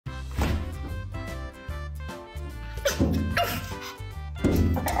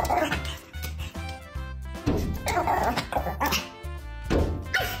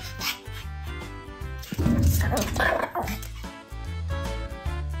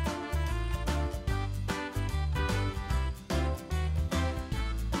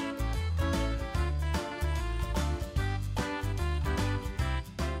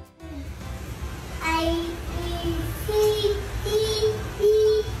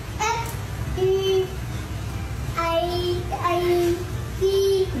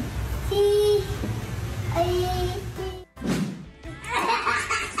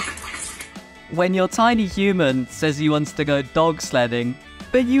When your tiny human says he wants to go dog sledding,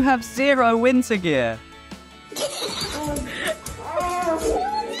 but you have 0 winter gear.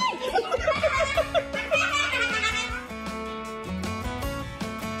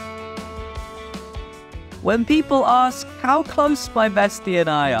 When people ask how close my bestie and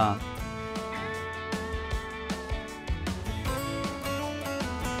I are.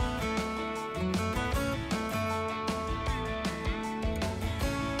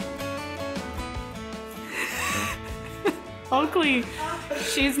 Oakley,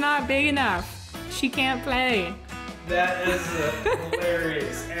 she's not big enough. She can't play. That is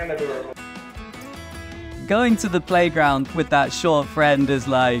hilarious and adorable. Going to the playground with that short friend is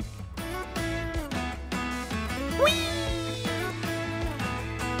like...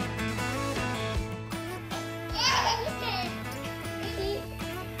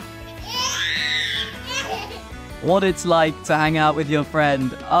 what it's like to hang out with your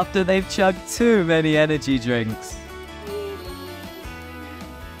friend after they've chugged too many energy drinks.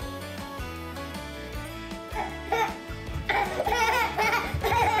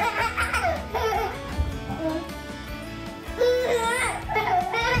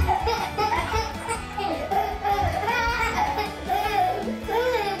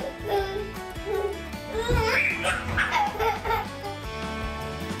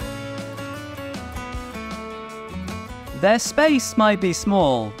 Their space might be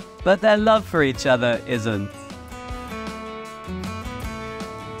small, but their love for each other isn't.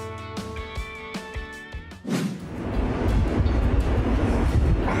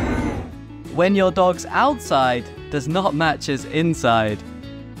 When your dog's outside does not match his inside.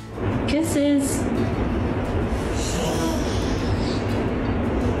 Kisses.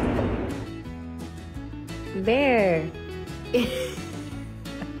 Bear.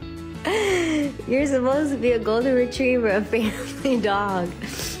 You're supposed to be a golden retriever, a family dog.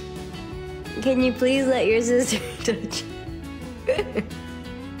 Can you please let your sister touch you?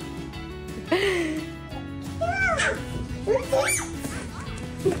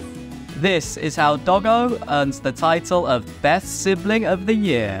 This is how Doggo earns the title of Best Sibling of the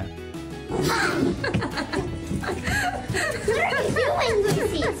Year.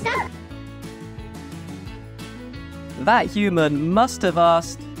 That human must have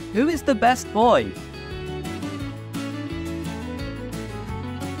asked, who is the best boy?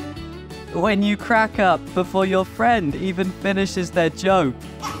 When you crack up before your friend even finishes their joke.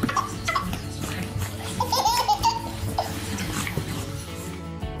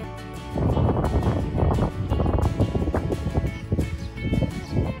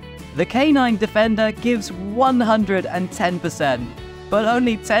 The Canine Defender gives 110%, but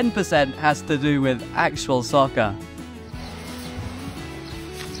only 10% has to do with actual soccer.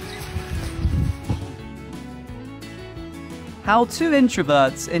 How 2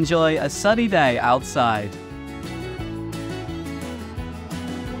 introverts enjoy a sunny day outside.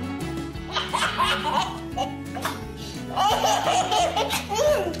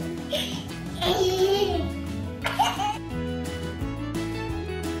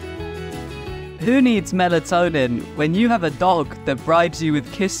 Who needs melatonin when you have a dog that bribes you with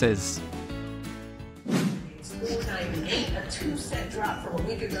kisses?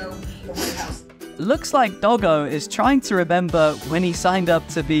 Looks like Doggo is trying to remember when he signed up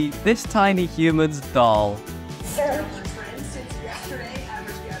to be this tiny human's doll.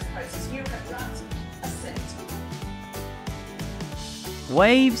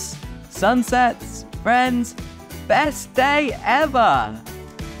 Waves, sunsets, friends, best day ever!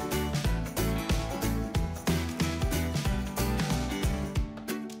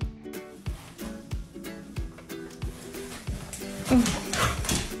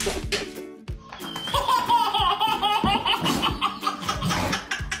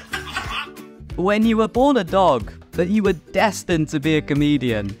 When you were born a dog, but you were destined to be a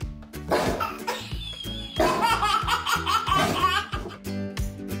comedian.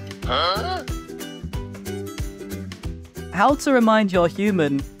 Huh? How to remind your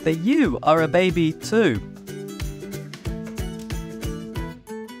human that you are a baby too.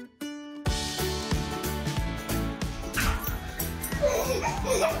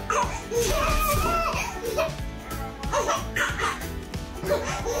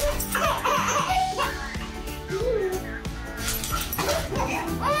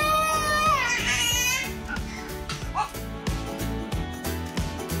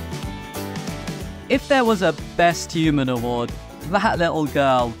 If there was a Best Human award, that little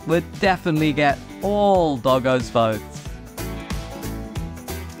girl would definitely get all Doggo's votes.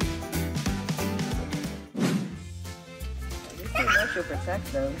 She'll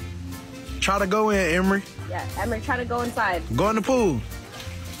protect them. Try to go in, Emery. Yeah, Emery, try to go inside. Go in the pool.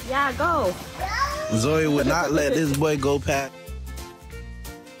 Yeah, go. Zoe would not let this boy go past.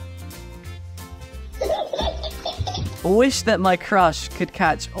 Wish that my crush could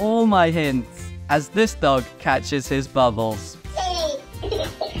catch all my hints as this dog catches his bubbles.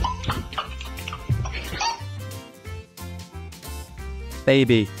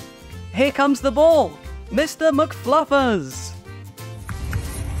 Baby. Here comes the ball! Mr. McFluffers!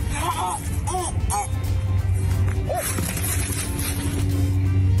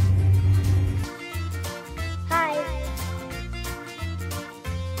 Hi.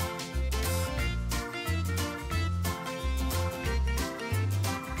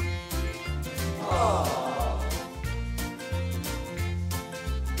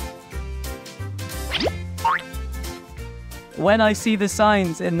 When I see the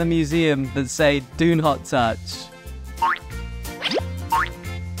signs in the museum that say "Do not touch,"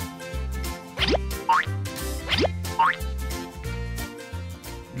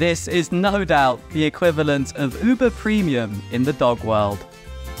 this is no doubt the equivalent of Uber Premium in the dog world.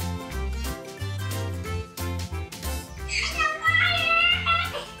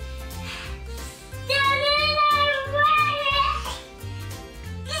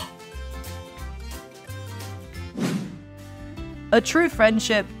 A true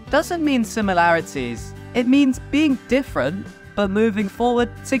friendship doesn't mean similarities. It means being different, but moving forward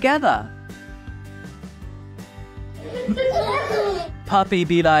together. Puppy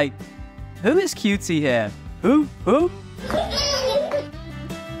be like, who is Cutie here? Who?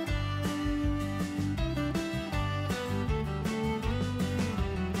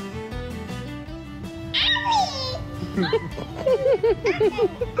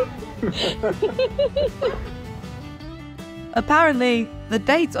 Apparently, the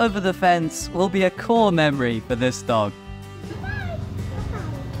date over the fence will be a core memory for this dog.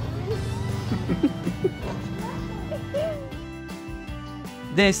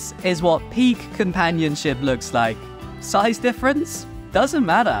 This is what peak companionship looks like. Size difference? Doesn't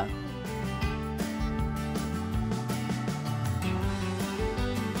matter.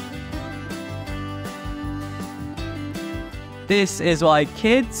 This is why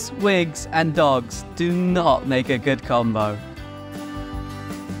kids, wigs, and dogs do not make a good combo.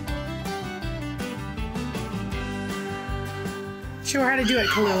 Show her how to do it,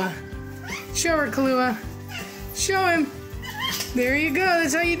 Kahlua. Show her, Kahlua. Show him. There you go.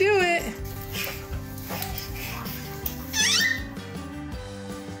 That's how you do it.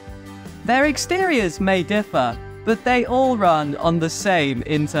 Their exteriors may differ, but they all run on the same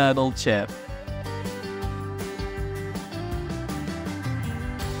internal chip.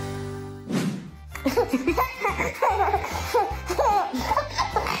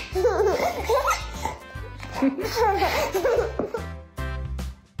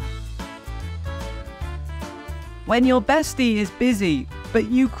 When your bestie is busy, but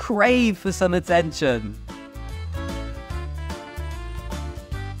you crave for some attention.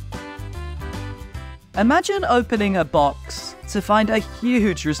 Imagine opening a box to find a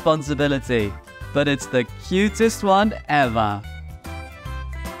huge responsibility, but it's the cutest one ever.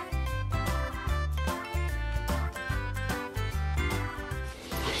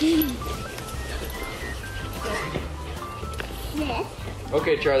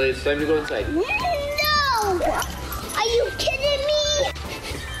 Okay, Charlie, it's time to go inside. No! Are you kidding me?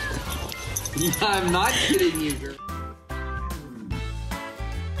 Yeah, I'm not kidding you, girl.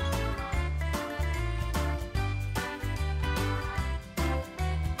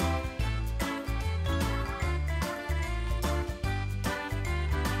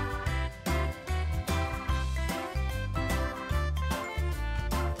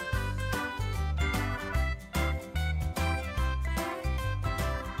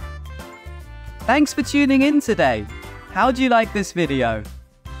 Thanks for tuning in today. How'd you like this video?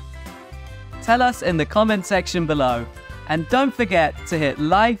 Tell us in the comment section below. And don't forget to hit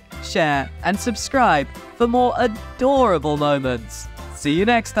like, share, and subscribe for more adorable moments. See you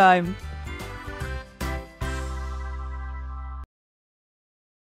next time.